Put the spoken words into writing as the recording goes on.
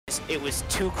it was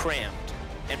too crammed,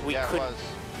 and we couldn't. It was.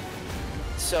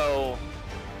 So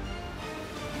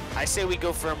I say we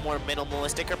go for a more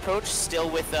minimalistic approach, still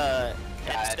with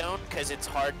endstone, because it's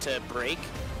hard to break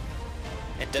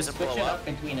and doesn't blow up.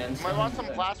 Between You might want some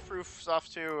blast-proof stuff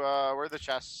too. Where are the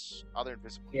chests? Oh, they're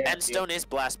invisible. Yeah, Endstone is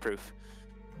blast-proof.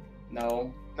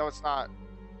 No. No, it's not.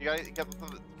 You gotta get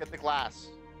the glass.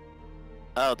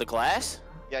 Oh, the glass?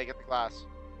 Yeah, get the glass.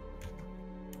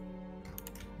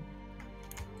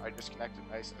 I disconnected.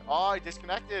 Nice. Oh, I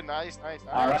disconnected. Nice.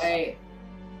 All right.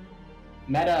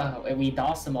 Meta, we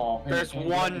DOS them all. There's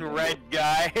one red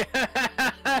guy.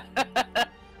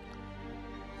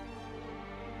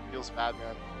 Feels bad,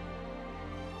 man.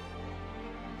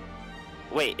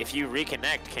 Wait, if you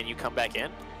reconnect, can you come back in?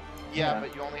 Yeah,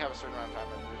 but you only have a certain amount of time.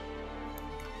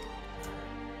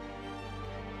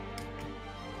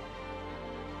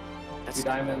 That's 2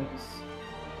 diamonds.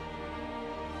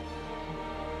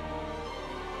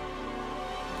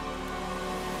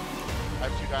 I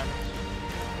have 2 diamonds.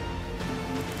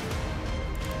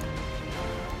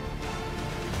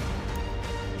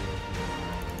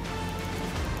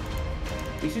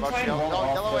 We should try and hold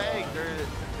off yellow egg.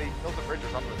 They built a bridge or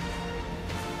something.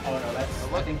 Oh no, that's.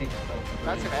 I think they just built the bridge.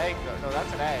 That's an egg. No,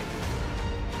 that's an egg.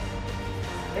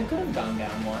 They could have gone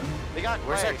down one. They got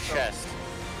Where's our gray, so... chest?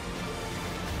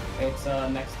 It's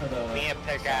next to the. Me a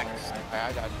pickaxe.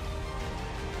 I died.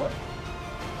 What?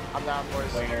 I'm down,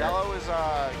 boys. Where? Yellow is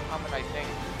coming, I think.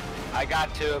 I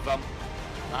got 2 of them.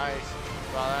 Nice.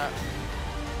 Saw that.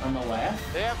 On the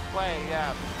left? They have play,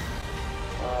 yeah.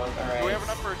 Alright. Do we have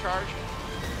enough for a charge?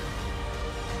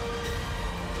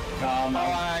 No.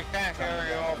 I can't hear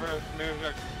you over this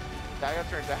music. I got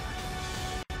turned down.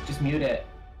 Just mute it.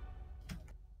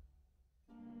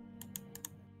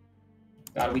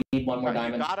 God, we need one more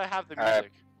diamond. You gotta have the Alright.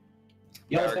 music.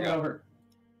 Yellow's coming over.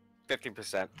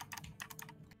 50%.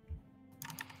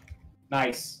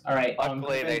 Nice. Alright.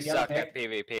 Luckily, they suck at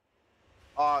PvP.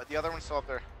 The other one's still up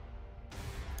there.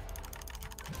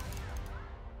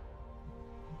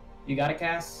 You got it,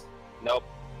 Cass? Nope.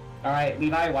 Alright,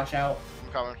 Levi, watch out.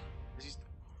 I'm coming.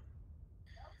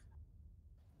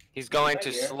 He's going Right to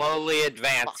here. slowly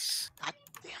advance. God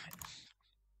damn it.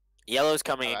 Yellow's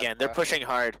coming again. They're pushing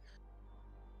hard.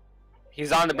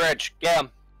 He's on the bridge. Get him.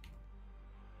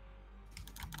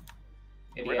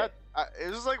 We're Idiot. not, it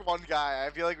was like one guy. I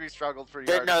feel like we struggled pretty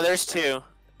There, hard. no, there's 2.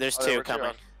 There's Oh, there 2 were 2.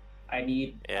 coming. I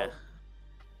need. Yeah.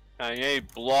 I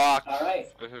need blocks.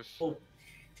 Alright. This is- Oh.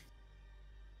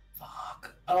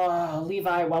 Fuck.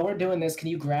 Levi, while we're doing this, can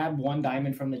you grab 1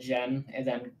 diamond from the gen and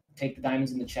then take the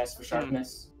diamonds in the chest for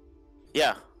sharpness?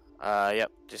 Yeah.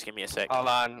 Yep. Just give me a sec. Hold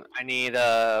on. I need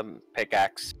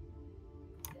pickaxe.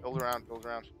 Build around, build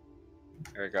around.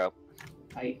 There we go.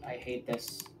 I hate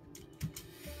this.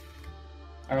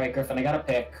 Alright, Griffin, I got a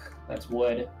pick. That's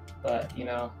wood, but, you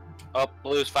know. Oh,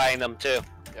 blue's fighting them too.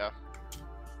 Yeah.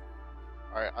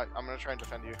 Alright, I'm gonna try and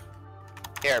defend you.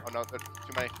 Here. Oh no, there's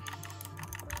too many.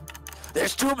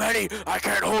 There's too many! I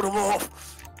can't hold them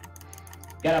off!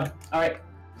 Get him. Alright.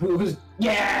 Who's...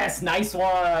 Yes! Nice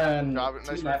one! Job, nice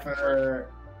Team work,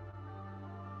 effort.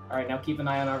 Alright, now keep an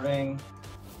eye on our ring.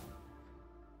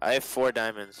 I have 4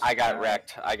 diamonds. I got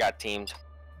wrecked. I got teamed.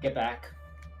 Get back.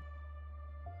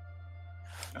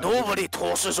 Nobody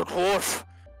tosses a dwarf!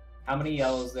 How many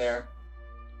yellows there?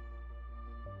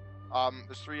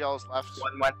 There's 3 yellows left.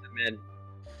 One went to mid.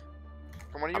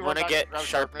 From when I'm you gonna run back, get grab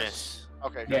sharpness.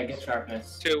 Okay. Yeah, good. get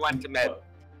sharpness. 2 went to mid.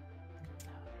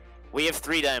 We have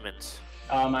 3 diamonds.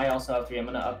 I also have 3. I'm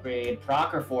gonna upgrade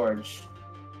Proc or Forge.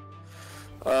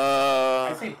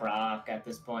 I say Proc at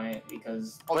this point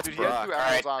because. Oh, What's dude, he has 2 Brock?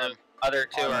 arrows Alright, on him. the other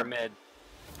 2 are mid.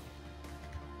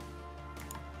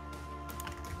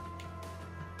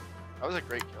 That was a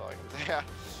great kill. I guess. Yeah.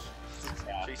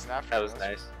 Yeah. Chasing after That him, was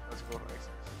nice. That's cool. Thanks.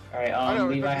 All right. I know,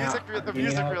 Levi, the do you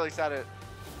music have- really said it.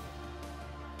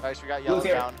 Nice, we got yellow Who's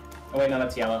here? down. Oh wait, no,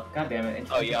 that's yellow. God damn it.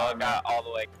 Oh, yellow got all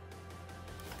the way.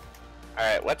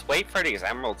 Alright, let's wait for these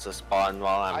emeralds to spawn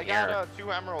while I'm I here. got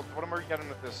 2 emeralds. What am I getting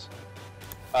with this?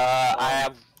 I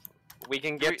have... We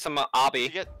can Do we- get some Did obby. you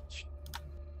get...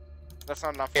 That's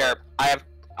not enough. Here, I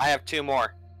have 2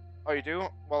 more. Oh, you do?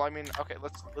 Well, I mean, okay,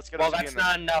 let's get Well, obsidian that's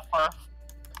not enough for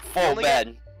We full only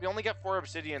bed. We only get 4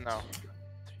 obsidian though.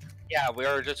 Yeah, we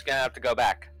were just gonna have to go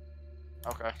back.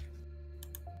 Okay.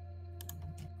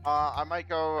 I might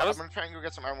go. That was- I'm gonna try and go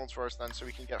get some emeralds for us then, so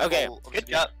we can get. Okay, full Good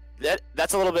obsidian. job.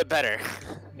 That's a little bit better.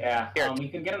 Yeah. Here. You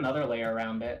can get another layer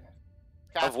around it.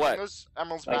 Kat, Of what? bring those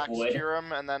emeralds Like back, wood? secure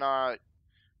them, and then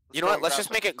You know what? Let's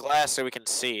just make it glass so we can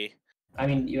see. I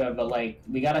mean, yeah, but like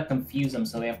we gotta confuse them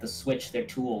so they have to switch their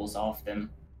tools often.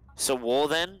 So wool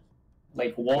then?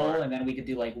 like wool, and then we could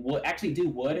do like wood. Actually, do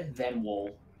wood then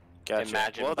wool. Gotcha.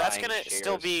 Imagine well, that's buying gonna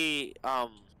still shears. be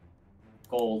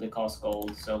Gold. It costs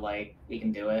gold, so like we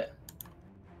can do it.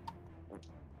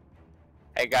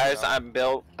 Hey guys, I'm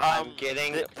built. I'm Um,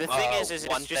 getting. the thing is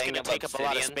one it's just thing gonna of take up a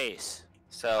lot of obsidian, space.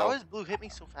 So How is blue hit me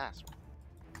so fast?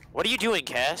 What are you doing,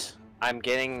 Cass? I'm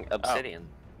getting obsidian.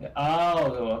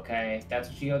 Oh, okay. That's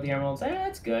what you go with the emeralds.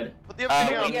 That's good. Put the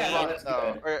obsidian on yeah, the front, that's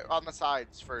though, good. or on the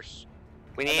sides first.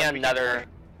 We And need then we can another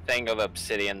thing of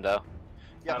obsidian though.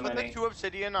 Yeah, How put many? the 2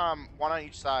 obsidian, one on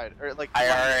each side, or like. I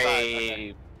two on each side. already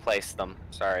Okay. placed them.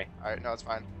 Sorry. All right, no, it's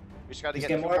fine. We just got to Just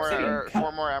get get 2 more more, obsidian. or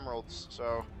 4 more emeralds.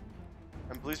 So,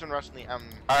 and blue's been rushing the M.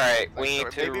 All right, Like, we so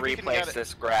need to maybe we can replace get-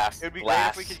 this grass. It would be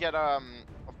glass. great if we could get a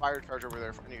fire charge over there.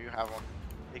 If any of you have one,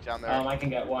 take down there. I can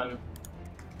get one.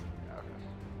 Yeah, okay.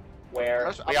 Where?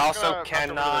 I'm We just also gonna rush over to the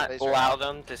cannot base right allow now.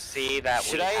 them to see that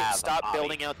Should we I have stop a hobby.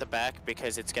 building out the back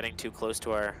because it's getting too close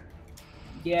to our?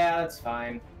 Yeah, that's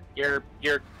fine. You're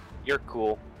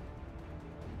cool.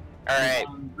 All right.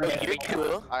 You're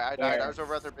cool. I died. Where? I was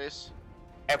over at their base.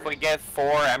 If we get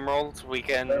 4 emeralds, we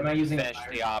can Where am I using finish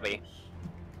fire the obby. charge?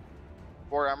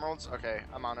 4 emeralds. Okay,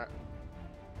 I'm on it.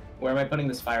 Where am I putting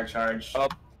this fire charge? Oh.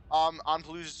 On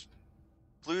blue's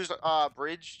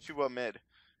bridge to a mid.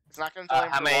 It's not gonna delay him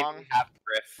How for many do long. you have,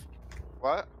 Griff?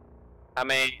 What? How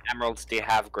many emeralds do you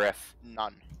have, Griff?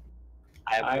 None.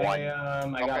 I have one.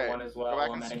 I got Okay, one as Go well. back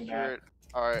I'm and heading secure back. it.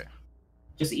 All right.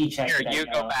 Just each check. Here, that, you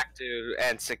go back to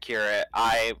and secure it.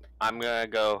 I'm gonna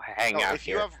go hang No, out if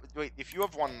here. you have if you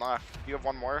have one left, do you have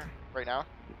one more right now?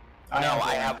 No,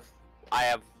 I one.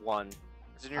 have one.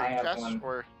 Is it in your I have chest one.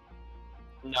 or?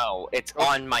 No, it's Go-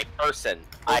 on my person.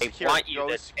 go I secure want it, you go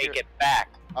to secure take it. it back.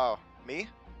 Oh, me?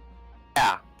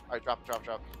 Yeah, All right, drop.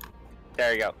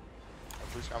 there you go.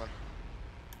 Blue's coming.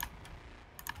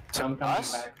 I'm coming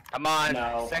us? back. Come on,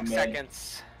 No, 6 me.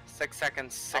 seconds. 6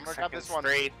 seconds. I'm 6 gonna grab this seconds. one.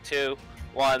 3, 2,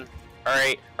 1.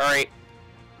 Hurry.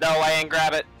 No, I didn't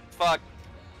grab it. Fuck.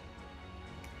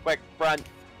 Quick, run.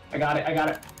 I got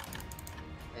it.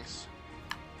 Thanks.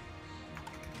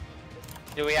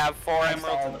 Do we have 4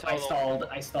 emeralds in I total?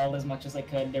 stalled as much as I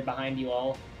could. They're behind you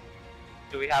all.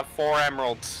 Do we have 4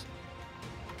 emeralds?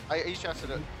 I each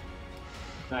chested it.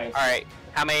 Nice. All right.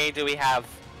 How many do we have?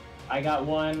 I got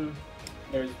one.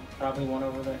 There's probably one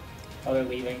over there. Oh, they're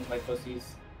leaving like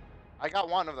pussies. I got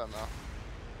one of them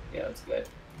though. Yeah, that's good.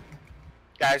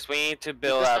 Guys, we need to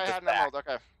build this out guy this had an back. emerald.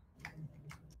 Okay.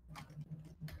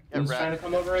 Yeah, Who's Brad, trying to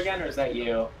come over again, or is that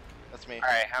you? that's me. All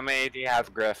right. How many do you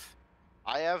have, Griff?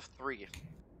 I have 3.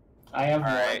 I have All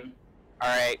right. one. All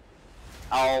right.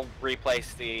 I'll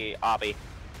replace the obby.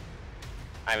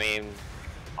 I mean,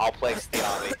 I'll place the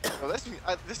obby. So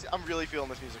this I'm really feeling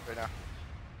this music right now.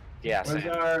 Yeah, Where's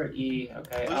same. our E?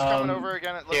 Okay. Blue's coming over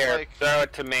again. It looks Here, like. throw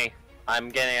it to me. I'm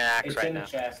getting an axe It's right in now. the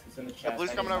chest. It's in the chest. Yeah, Blue's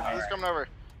I coming need over. that. Blue's coming over.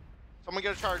 Someone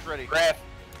get a charge ready. Griff.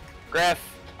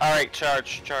 All right,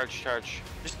 charge.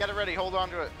 Just get it ready. Hold on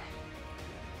to it.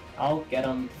 I'll get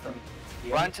them from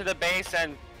here. Run to the base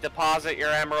and deposit your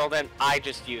emerald, and I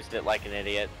just used it like an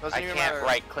idiot. Doesn't I even can't matter.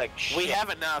 right-click shit. We have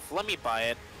enough. Let me buy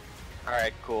it. All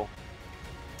right, cool.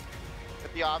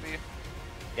 Get the obby.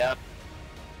 Yep.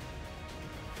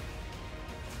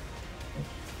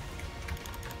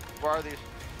 Where are these?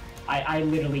 I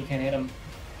literally can't hit him.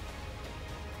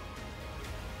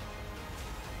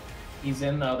 He's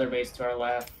in the other base to our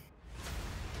left.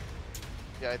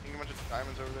 Yeah, I think a bunch of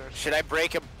diamonds over there. Should I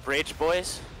break a bridge,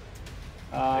 boys?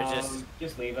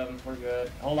 Just leave him. We're good.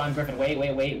 Hold on, Griffin.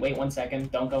 Wait 1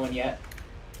 second. Don't go in yet.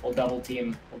 We'll double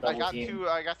team. I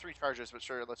got 3 charges, but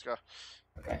sure, let's go.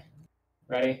 Okay.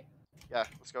 Ready? Yeah,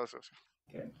 let's go.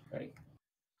 Good. Ready.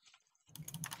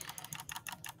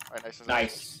 All right, nice.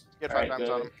 Nice. Get 5 Alright, diamonds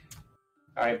good. on him.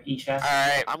 Alright, each chest. All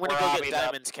right. I'm gonna we're go obbied get up.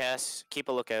 diamonds, Cass. Keep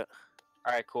a lookout.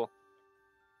 All right, cool.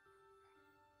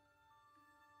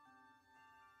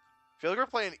 I feel like we're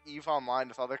playing EVE Online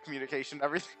with all their communication and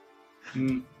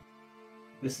everything.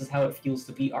 This is how it feels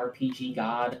to be RPG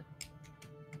God.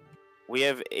 We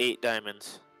have 8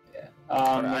 diamonds. Yeah.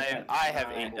 I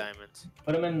have 8 diamonds.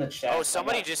 Put them in the chest. Oh,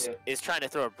 somebody I got just two. is trying to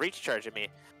throw a breach charge at me.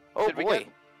 Oh Did we boy.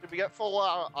 Did we get full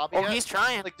obby Oh, yet? he's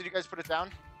trying. Like, did you guys put it down?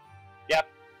 Yep.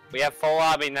 We have full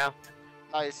obby now.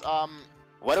 Nice.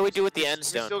 What do we do with the end We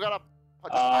stone? still gotta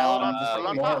just pile it on. Just Put it put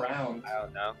on more top. around. I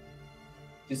don't know.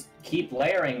 Just keep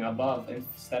layering above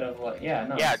instead of like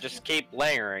no. Yeah, just keep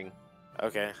layering.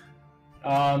 Okay.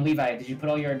 Levi, did you put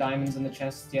all your diamonds in the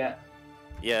chest yet?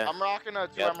 Yeah. I'm rocking 2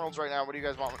 Yep. emeralds right now. What do you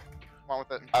guys want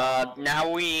with it? Now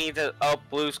we need to. Oh,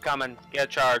 blue's coming. Get a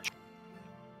charge.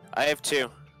 I have 2. All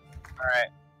right.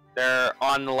 They're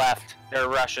on the left. They're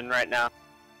rushing right now.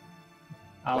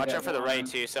 Watch get out for the one. right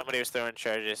too. Somebody was throwing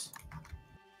charges.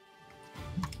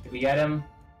 Did we get him?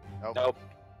 Nope.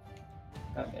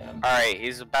 Goddamn. Alright,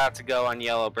 he's about to go on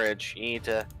yellow bridge. You need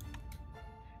to...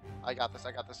 I got this.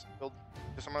 Build.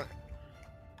 Just someone.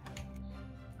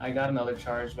 I got another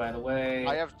charge, by the way.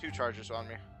 I have 2 charges on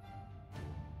me.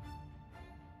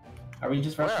 Are we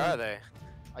just Where rushing? are they?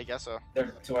 I guess so.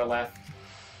 They're to our left.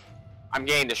 I'm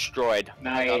getting destroyed.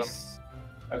 Nice.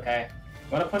 Okay.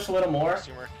 Want to push a little more?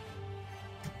 Teamwork.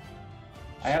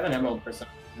 I have an emerald for some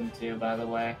reason too, by the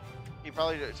way. He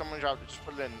probably someone dropped it. Just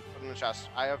put it in the chest.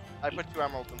 I put 2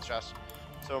 emeralds in the chest.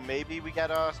 So maybe we get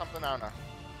something. I don't know.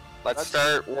 Let's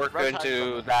start working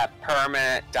to that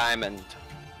permanent diamond.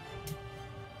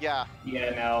 Yeah.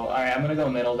 Yeah, no. Alright, I'm gonna go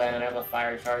middle then and have a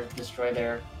fire charge destroy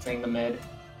their thing the mid.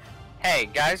 Hey,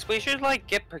 guys, we should, like,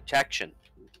 get protection.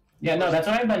 Yeah, no, that's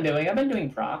what I've been doing. I've been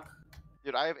doing proc.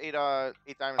 Dude, I have 8 diamonds.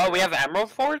 Oh, we have Emerald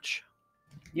Forge?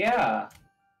 Yeah,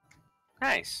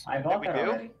 Nice. I bought we that do?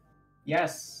 already.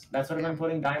 Yes, that's what I've been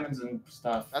putting diamonds and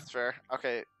stuff. That's fair.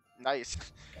 Okay. Nice.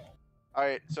 All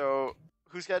right. So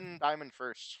who's getting diamond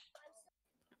first?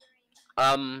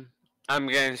 I'm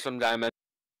getting some diamond.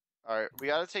 All right. We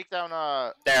gotta take down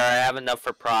There, I have enough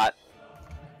for prot.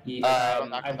 Yeah,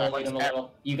 back I on that bullied him a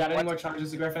little. You got any more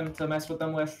charges, Griffin, to mess with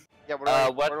them with? Yeah.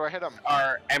 what- Where do I hit him?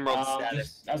 Our emerald status.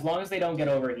 Just, as long as they don't get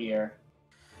over here.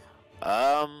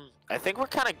 I think we're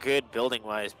kind of good building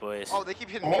wise, boys. Oh, they keep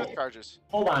hitting me with charges.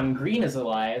 Hold on, green is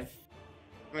alive.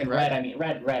 I mean, And red, I mean,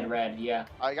 red, yeah.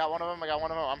 I got one of them.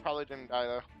 I'm probably didn't die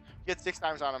though. Get 6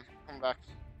 times on him. Come back.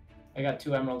 I got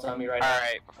 2 emeralds on me right now.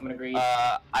 Alright. I'm gonna greed.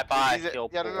 I bought He's- heal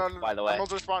yeah, pool, by the way.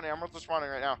 Emeralds are spawning. Emeralds are spawning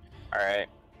right now. Alright.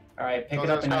 Alright, pick Oh, it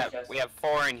up those in are- your chest. We have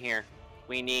 4 in here.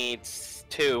 We need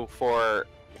 2 for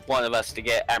one of us to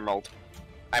get emerald.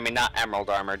 I mean, not emerald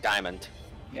armor, diamond.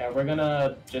 Yeah, we're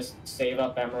gonna just save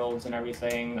up emeralds and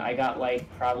everything. I got like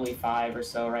probably 5 or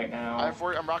so right now.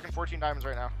 I'm rocking 14 diamonds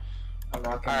right now. I'm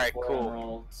rocking Alright, 4 cool.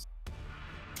 emeralds.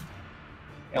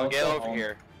 Well, let's get go over home.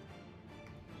 here.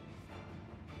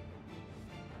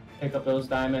 Pick up those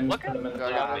diamonds, Look put them in the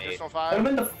I got an Wait. additional Put them 5.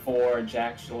 in the forge,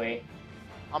 actually.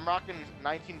 I'm rocking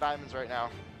 19 diamonds right now.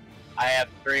 I have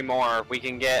 3 more. We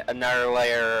can get another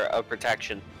layer of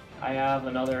protection. I have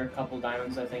another couple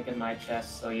diamonds, I think, in my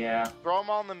chest, so yeah. Throw them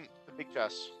all in the big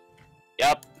chest.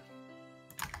 Yep.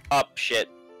 Up, shit.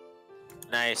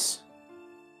 Nice.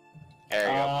 There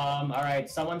you go. Alright,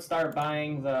 someone start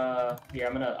buying the... Here,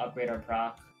 I'm gonna upgrade our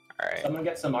proc. Alright. Someone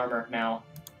get some armor now.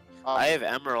 I have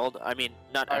emerald. I mean,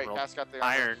 not Alright, emerald. Cass got the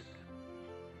Iron.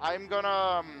 I'm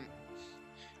gonna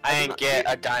I didn't get a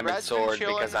Red's diamond been sword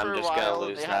chilling because for I'm a just while. gonna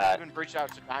lose They that. haven't even breached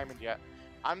out to diamond yet.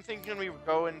 I'm thinking we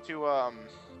go into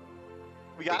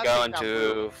we We gotta go take down blue.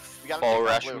 into We gotta full take down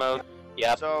rush blue. mode.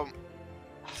 Yep. So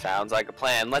Sounds like a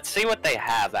plan. Let's see what they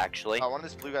have, actually. one of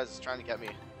these blue guys is trying to get me.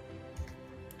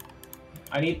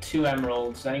 I need 2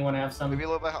 emeralds. Anyone have some? Maybe a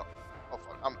little bit of help. Oh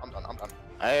fuck, I'm done.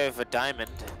 I have a diamond.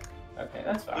 Okay,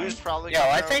 that's fine. Blue's probably Yo,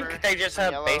 gonna I go think over they just some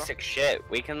have yellow. basic shit.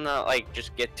 We can, like,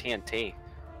 just get TNT.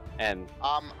 And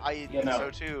I think no. so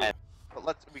too. And-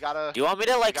 But we gotta. Do you want me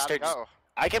to like we gotta start? go.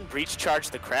 I can breach charge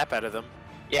the crap out of them.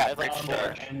 yeah, I'd like for to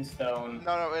sure. End stone.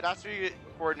 No, it has to be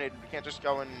coordinated. We can't just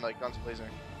go in like guns blazing.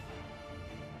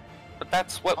 But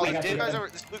that's what Oh, we this do.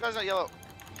 this blue guy's not yellow.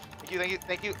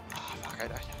 Thank you. Oh fuck, I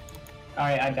died.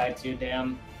 Alright, I died too,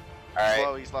 damn.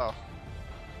 Alright. He's low.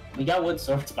 We got wood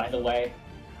swords, by the way.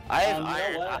 I have You know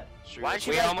iron. what? Shoot. Why don't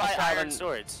you We guys almost buy have iron an-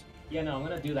 swords? Yeah, no, I'm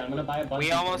gonna do that. I'm gonna buy a bunch.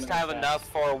 We and put almost them in have the enough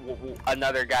chest. for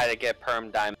another guy to get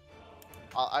perm diamond.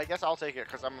 I guess I'll take it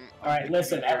because I'm. Alright,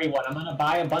 listen, everyone. I'm gonna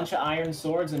buy a bunch of iron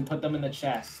swords and put them in the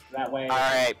chest. That way.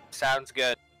 Alright, sounds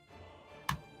good.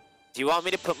 Do you want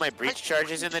me to put my breach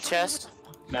charges in the chest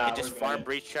Nah, and just we're farm good.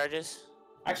 breach charges?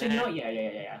 Actually, no,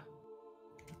 yeah.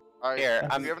 Alright. Here, Do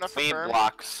I'm you have enough for speed perm?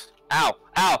 blocks. Ow,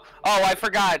 ow! Oh, I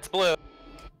forgot, it's blue.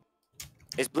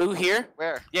 Is blue here?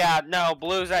 Where? Yeah, no,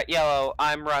 blue's at yellow.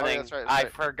 I'm running. that's right, I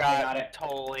that's I got forgot it.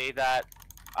 totally that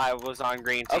I was on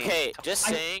green team. Okay, just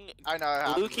I- saying. I know. it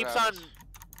Blue happens, keeps it on happens.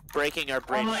 breaking our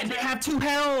bridge. and they have 2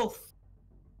 health.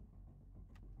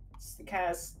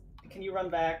 Cass, can you run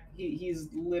back? He's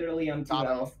literally on 2 Got him.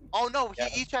 health. Oh no, Yeah.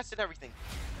 he tested everything.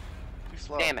 Too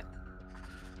slow. Damn it.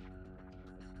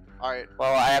 Alright.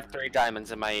 Well, I have 3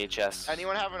 diamonds in my HS.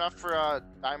 Anyone have enough for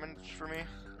diamonds for me,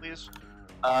 please?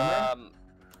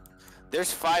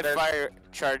 There's 5 There's- fire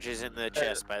charges in the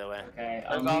chest, by the way. Okay.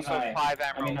 There's also Levi. 5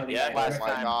 I mean, emeralds. no, Yeah. Levi, Oh last my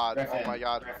time. god. Griffin, Oh my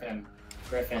god.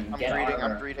 Griffin, I'm get greeting.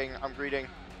 armor. I'm greeting.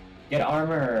 Get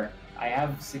armor. I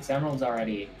have 6 emeralds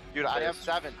already. Dude, I have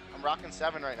 7. I'm rocking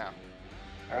 7 right now.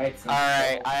 Alright,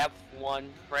 Alright, I have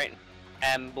 1 right,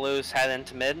 and blue's heading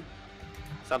to mid.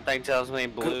 Something tells me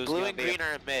blue's Blue gonna and be green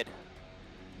are in mid.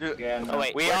 Yeah, no. Oh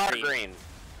wait, We we're are green. green.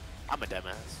 I'm a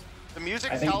dumbass. The I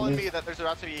music's think telling Blue's- me that there's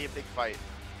about to be a big fight.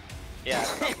 Yeah,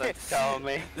 something's telling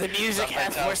me. The music Something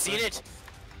has tells foreseen me. it.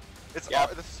 It's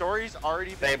Yep. the story's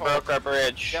already They been told. broke our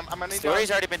bridge. Yeah, I'm gonna need Story's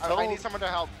to, already been told. I need someone to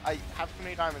help. I have too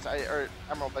many diamonds. Or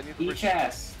emerald. I need the E bridge.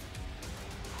 chest.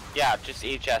 Yeah, just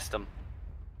chest them.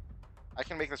 I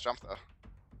can make this jump though.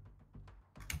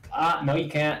 No, you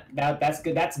can't. That's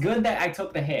good. That's good that I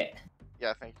took the hit.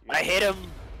 Yeah, thank you. I hit him.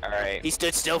 Alright. He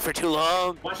stood still for too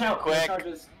long. Watch out, Quick.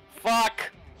 charges.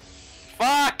 Fuck!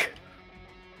 Fuck!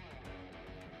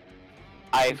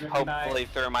 I Driven hopefully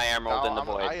threw my emerald in the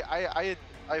void. I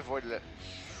avoided it.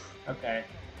 Okay.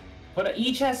 Put a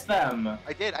E chest them.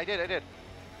 I did.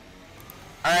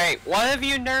 Alright, one of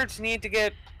you nerds need to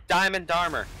get diamond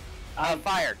armor.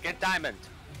 Fire, get diamond.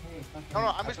 No,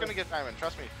 I'm just gonna get diamond.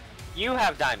 Trust me. You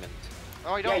have diamond.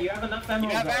 No, I Yeah, don't. you have enough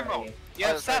emeralds. You have already. emerald. You I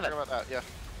have was trying to 7. think about that. Yeah.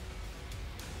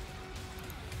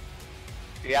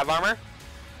 Do you have armor?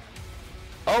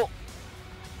 Oh!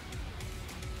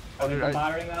 Are we Dude, I-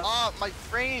 bothering them? Oh, my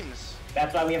frames.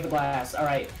 That's why we have the glass. All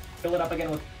right, fill it up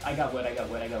again with. I got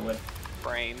wood.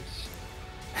 Frames.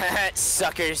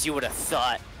 Suckers, you would have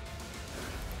thought.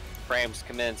 Frames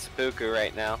commit seppuku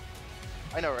right now.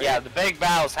 I know, right? Yeah, the big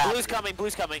battle's happening. Blue's coming.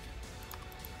 Blue's coming.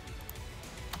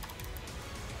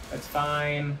 That's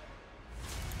fine.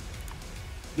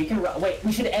 We can wait.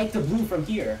 We should egg the blue from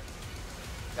here.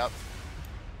 Yep.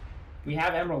 We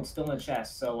have emeralds still in the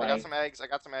chest, so I like, got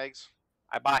some eggs.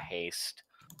 I bought haste.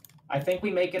 I think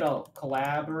we make it a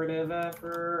collaborative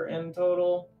effort in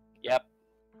total. Yep.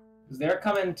 Cause they're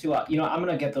coming to you know, I'm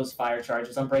gonna get those fire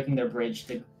charges. I'm breaking their bridge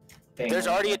to thing. There's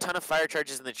already a ton of fire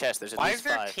charges in the chest. There's at Why is least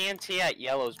there 5. TNT at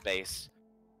Yellow's base?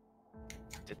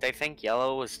 Did they think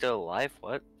Yellow was still alive?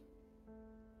 What?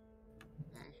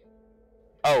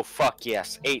 Oh, fuck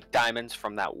yes. 8 diamonds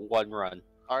from that one run.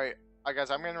 Alright,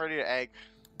 guys, I'm getting ready to egg.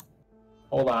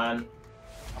 Hold on.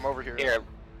 I'm over here. Here,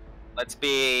 let's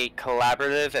be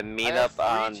collaborative and meet I have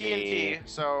up on 3 TNT,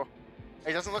 so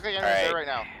it doesn't look like anything's Alright. there right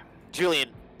now. Julian,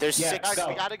 there's Yeah, 6. Guys, Go.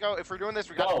 we gotta go. If we're doing this,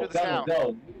 we gotta do this now.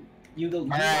 Go. You go.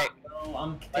 Alright. Go.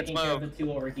 I'm Let's taking care of the move.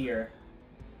 2 over here.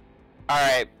 the...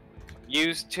 Alright.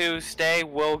 Use 2, stay,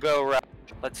 we'll go right.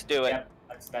 Let's do it. Yep.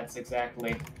 That's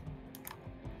exactly.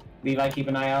 Levi, keep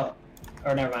an eye out.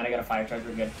 Or never mind. I got a fire charge.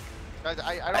 We're good. Guys,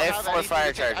 I don't I have have 4 anything fire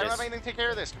to take, I don't charges. have anything to take care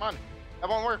of this. Come on. That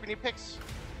won't work. We need picks.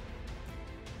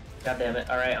 God damn it.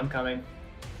 All right, I'm coming.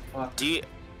 Fuck. Do you?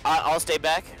 I'll stay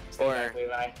back. Stay Or back,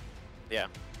 Levi. yeah.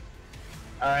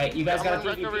 All right, you guys I'm got getting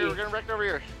wrecked over here. We're PvP. getting wrecked over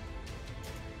here.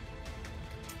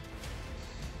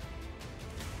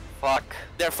 Fuck.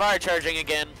 They're fire charging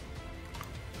again.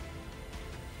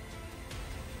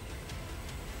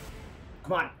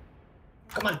 Come on.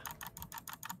 Come on.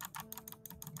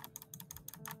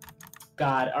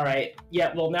 God. All right.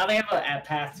 Yeah. Well, now they have a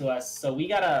path to us, so we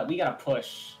gotta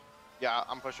push. Yeah,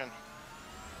 I'm pushing.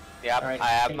 Yep, Alright, I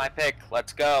have take- my pick.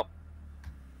 Let's go.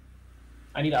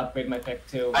 I need to upgrade my pick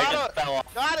too. I Got just it. fell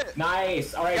off. Got it.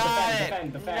 Nice. All right. Got Defend.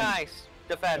 it. Defend. Nice.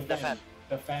 Defend.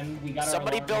 Defend. We got our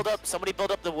Somebody build alarms. up. Somebody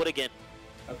build up the wood again.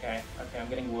 Okay. Okay. I'm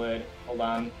getting wood. Hold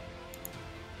on.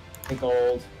 The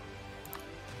gold.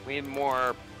 We need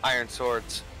more iron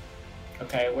swords.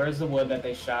 Okay. Where's the wood that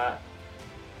they shot?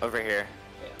 Over here.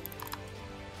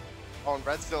 Oh, and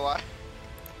Red's still alive.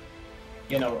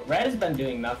 You know, Red has been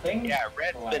doing nothing. Yeah,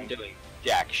 Red's been Like- doing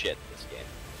jack shit this game.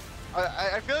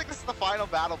 I feel like this is the final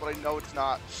battle, but I know it's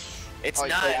not. It's Oh, you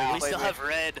not. played me, we you played still me. have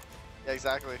red. Yeah,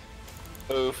 exactly.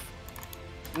 Oof.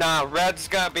 Nah, Red's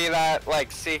gonna be that,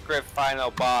 like, secret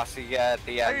final boss you get at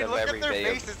the I end mean, of look every at their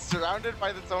video. face. It's surrounded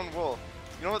by its own wool.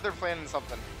 You know what? They're planning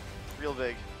something real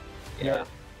big. Yeah.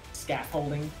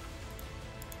 Scaffolding.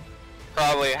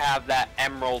 Probably have that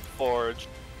emerald forge.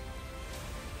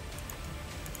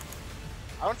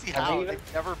 I don't see Have how. they even-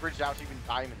 They've never bridged out to even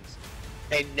diamonds.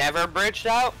 They never bridged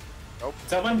out?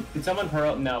 Did someone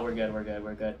pearl? No, we're good. We're good.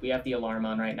 We're good. We have the alarm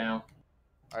on right now.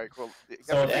 Alright, cool.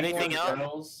 So if anything anyone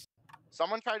else? pearls-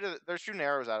 Someone tried to. They're shooting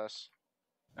arrows at us.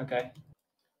 Okay.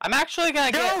 I'm actually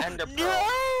gonna get Ender Pearl.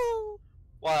 No!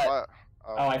 What? What?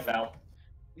 Oh, I fell.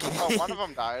 Oh, one of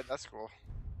them died. That's cool.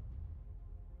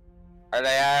 Are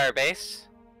they at our base?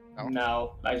 No.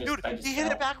 No, I just. Dude, I just he hit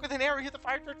fell. it back with an arrow. He hit the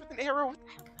fire charge with an arrow.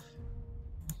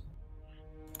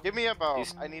 Give me a bow.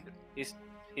 He's- I need.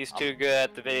 He's too good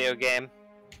at the video game.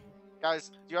 Guys,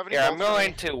 do you have any Here, I'm gold for me?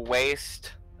 going to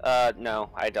waste. No,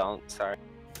 I don't. Sorry.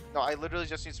 No, I literally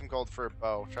just need some gold for a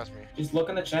bow. Trust me. Just look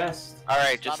in the chest.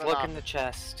 Alright, It's just not look enough. in the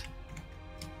chest.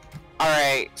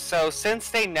 Alright, so since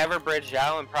they never bridged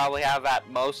out and probably have at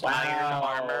most iron Wow.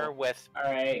 armor with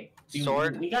Alright.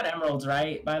 sword, We got emeralds,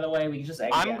 right? By the way, we can just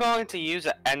egg I'm again. going to use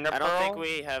an ender I pearl don't think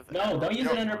we have. No, don't use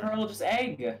You an ender don't- pearl, just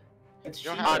egg. It's You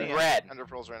don't cheaper. have On any red. ender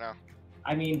pearls right now.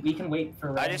 I mean, we can wait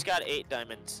for red. I just got 8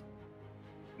 diamonds.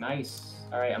 Nice.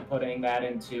 Alright, I'm putting that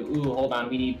into... Ooh, hold on,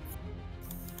 we need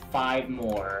 5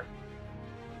 more.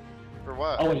 For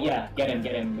what? Oh, yeah, get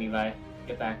in, Levi.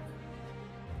 Get back.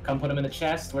 Come put them in the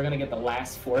chest. We're gonna get the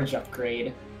last forge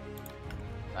upgrade.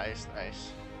 Nice,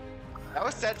 nice. That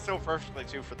was set so perfectly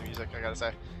too for the music, I gotta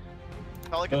say.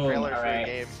 Felt like a Boom, trailer for a alright.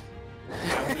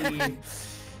 game.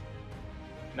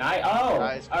 Oh!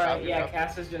 Nice, good Alright, job, yeah, good job.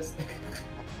 Cass is just...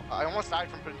 I almost died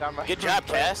from putting down my. Good job,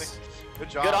 Cass.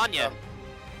 Good job. Good on ya.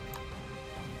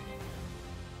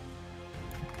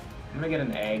 I'm gonna get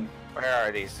an egg. Where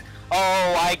are these?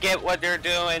 Oh, I get what they're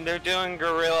doing. They're doing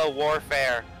guerrilla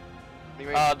warfare.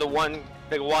 The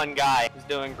one guy is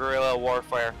doing guerrilla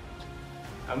warfare.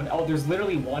 Oh, there's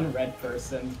literally one red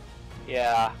person.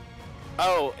 Yeah.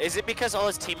 Oh, is it because all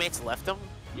his teammates left him?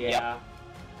 Yeah.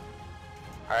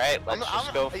 Alright, let's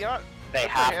just go. You know what? They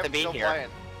Good for have him to be still here. playing.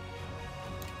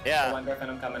 Hold Yeah. on, Griffin,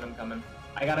 I'm coming.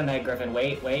 I got an egg, Griffin.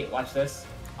 Wait, watch this.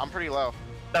 I'm pretty low.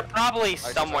 They're probably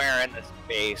just- somewhere in this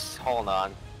base. Hold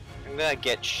on. I'm gonna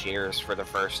get shears for the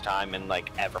first time in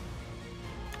like ever.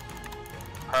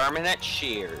 Permanent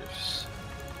shears.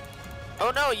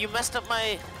 Oh no, you messed up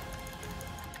my.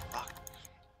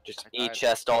 Just I died.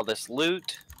 e-chest all this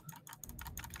loot.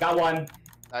 Got one.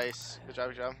 Nice. Good job,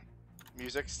 good job.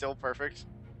 Music still perfect.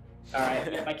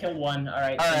 Alright, I killed one.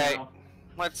 Alright, Alright. so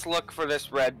Let's look for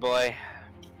this red boy.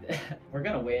 now... We're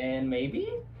gonna win,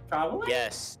 maybe? Probably?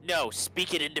 Yes. No.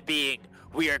 Speak it into being.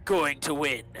 We are going to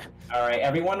win. Alright,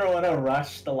 everyone wanna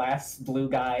rush the last blue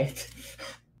guy.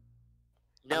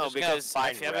 No, just gonna because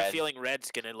I find have a red. feeling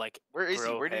Red's gonna like. Where is he?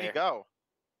 grow Where did he hair. go?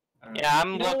 Alright. Yeah,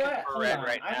 I'm You know looking what? for Hold red on.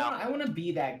 right now. I wanna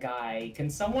be that guy. Can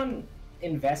someone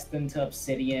invest into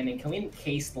obsidian and can we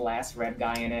encase the last red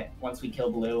guy in it once we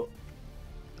kill blue?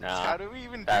 How No. do we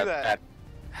even do that?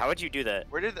 How would you do that?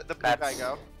 Where did the blue guy That's-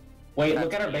 go? Wait, That's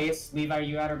look at our me. base. Levi, are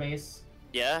you at our base?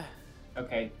 Yeah.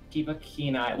 Okay, keep a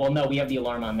keen eye. Well, no, we have the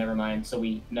alarm on. Never mind. So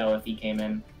we know if he came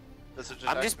in. This is I'm just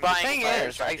actually- The buying thing fire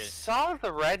is, I charges. saw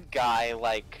the red guy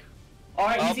like All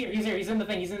right, Oh. he's here. He's in the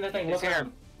thing. He's Look here.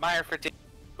 around. Mire fatigue.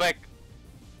 Quick.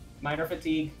 Minor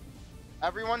fatigue.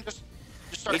 Everyone just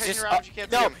start He's hitting just. around if you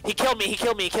can't see no, him. he killed me. He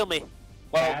killed me. He killed me.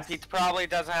 Well, Yes. he probably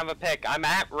doesn't have a pick. I'm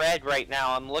at red right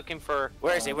now. I'm looking for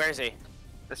Where is he? Where is he?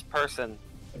 this person.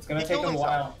 It's gonna He take killed him a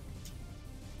himself. while.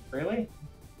 Really?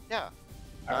 Yeah.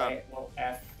 All right. Well,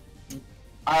 F.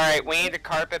 Alright, we need to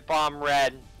carpet bomb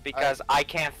red because I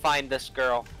can't find this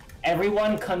girl.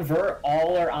 Everyone convert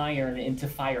all our iron into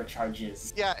fire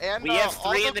charges. Yeah, and We have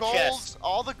all 3 the in the gold, chest.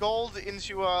 all the gold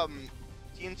into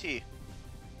TNT.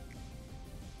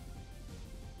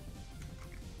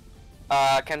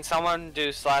 Can someone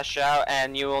do slash shout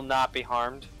and you will not be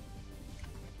harmed?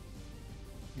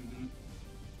 Mhm.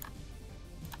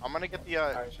 I'm gonna get the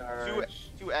Fire charge.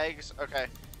 2 eggs. Okay,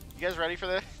 you guys ready for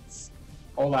this?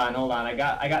 Hold on. I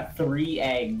got 3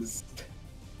 eggs.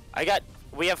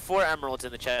 We have 4 emeralds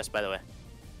in the chest, by the way.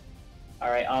 All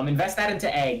right. Invest that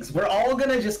into eggs. We're all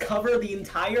gonna just cover the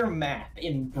entire map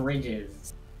in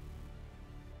bridges.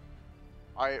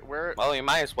 All right, where? Well, you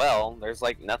might as well. There's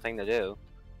like nothing to do.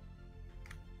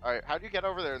 All right, how do you get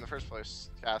over there in the first place,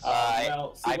 Cass?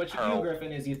 Well, see I what you pearl. do,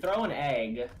 Griffin, is you throw an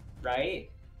egg, right?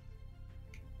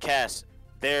 Cass,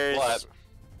 there's What?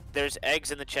 there's eggs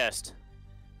in the chest.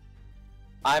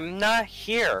 I'm not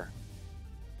here.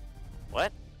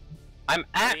 What? I'm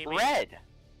at do you mean? red.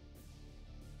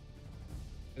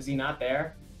 Is he not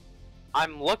there?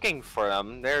 I'm looking for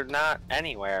them. They're not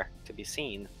anywhere to be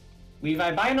seen.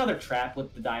 Levi, buy another trap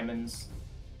with the diamonds.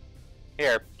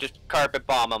 Here, just carpet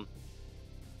bomb them.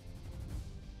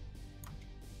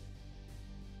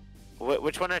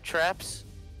 Which one are traps?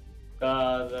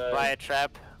 The Buy a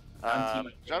trap.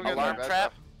 team- Job getting alarm there, bad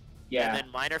trap? stuff. yeah, And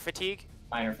then minor fatigue.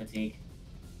 minor fatigue.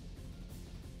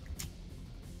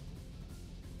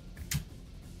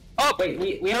 Oh,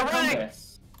 Wait, we have a They're running.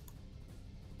 compass.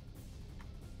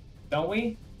 Don't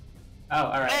we? Oh,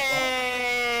 alright.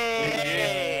 Hey!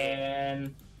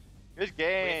 Good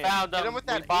game. We found Get them. him with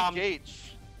We that bombed.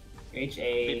 HH. HH.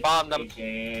 We bombed them.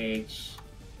 HH.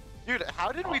 Dude,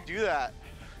 how did we do that?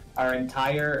 Our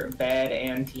entire bed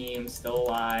and team still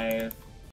alive.